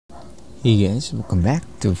Hey guys, welcome back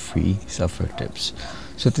to Free Software Tips.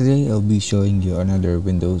 So today I'll be showing you another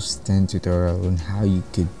Windows 10 tutorial on how you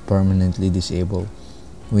could permanently disable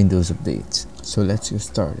Windows updates. So let's get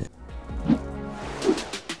started.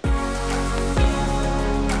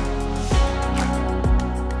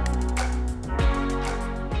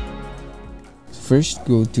 First,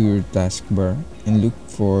 go to your taskbar and look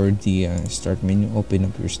for the start menu. Open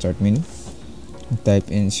up your start menu and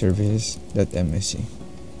type in services.msc.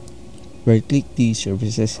 Right-click the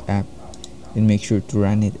Services app and make sure to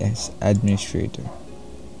run it as administrator.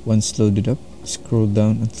 Once loaded up, scroll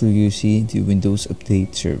down until you see the Windows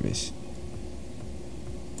Update service.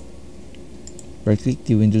 Right-click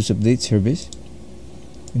the Windows Update service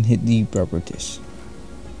and hit the Properties.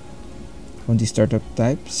 On the startup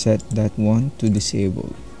type, set that one to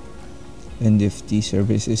disabled. And if the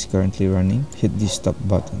service is currently running, hit the Stop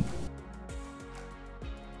button.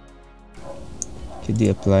 Hit the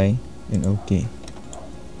Apply and OK.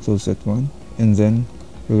 Close that one, and then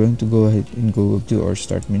we're going to go ahead and go up to our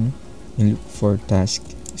start menu and look for Task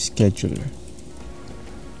Scheduler.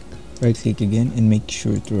 Right click again and make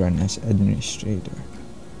sure to run as administrator.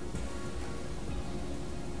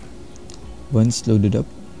 Once loaded up,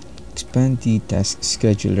 expand the Task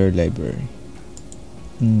Scheduler library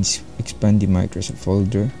and expand the Microsoft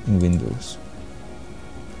folder in Windows.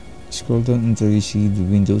 Scroll down until you see the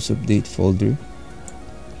Windows Update folder,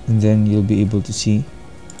 and then you'll be able to see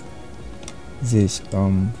this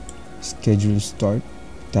schedule start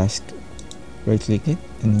task. Right click it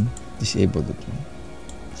and then disable that one.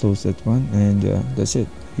 Close that one, and that's it.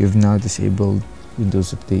 You've now disabled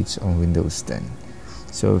Windows updates on Windows 10.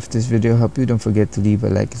 So if this video helped you, don't forget to leave a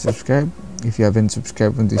like and subscribe. If you haven't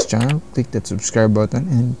subscribed on this channel, click that subscribe button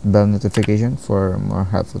and bell notification for more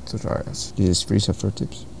helpful tutorials. This is Free Software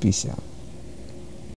Tips. Peace out.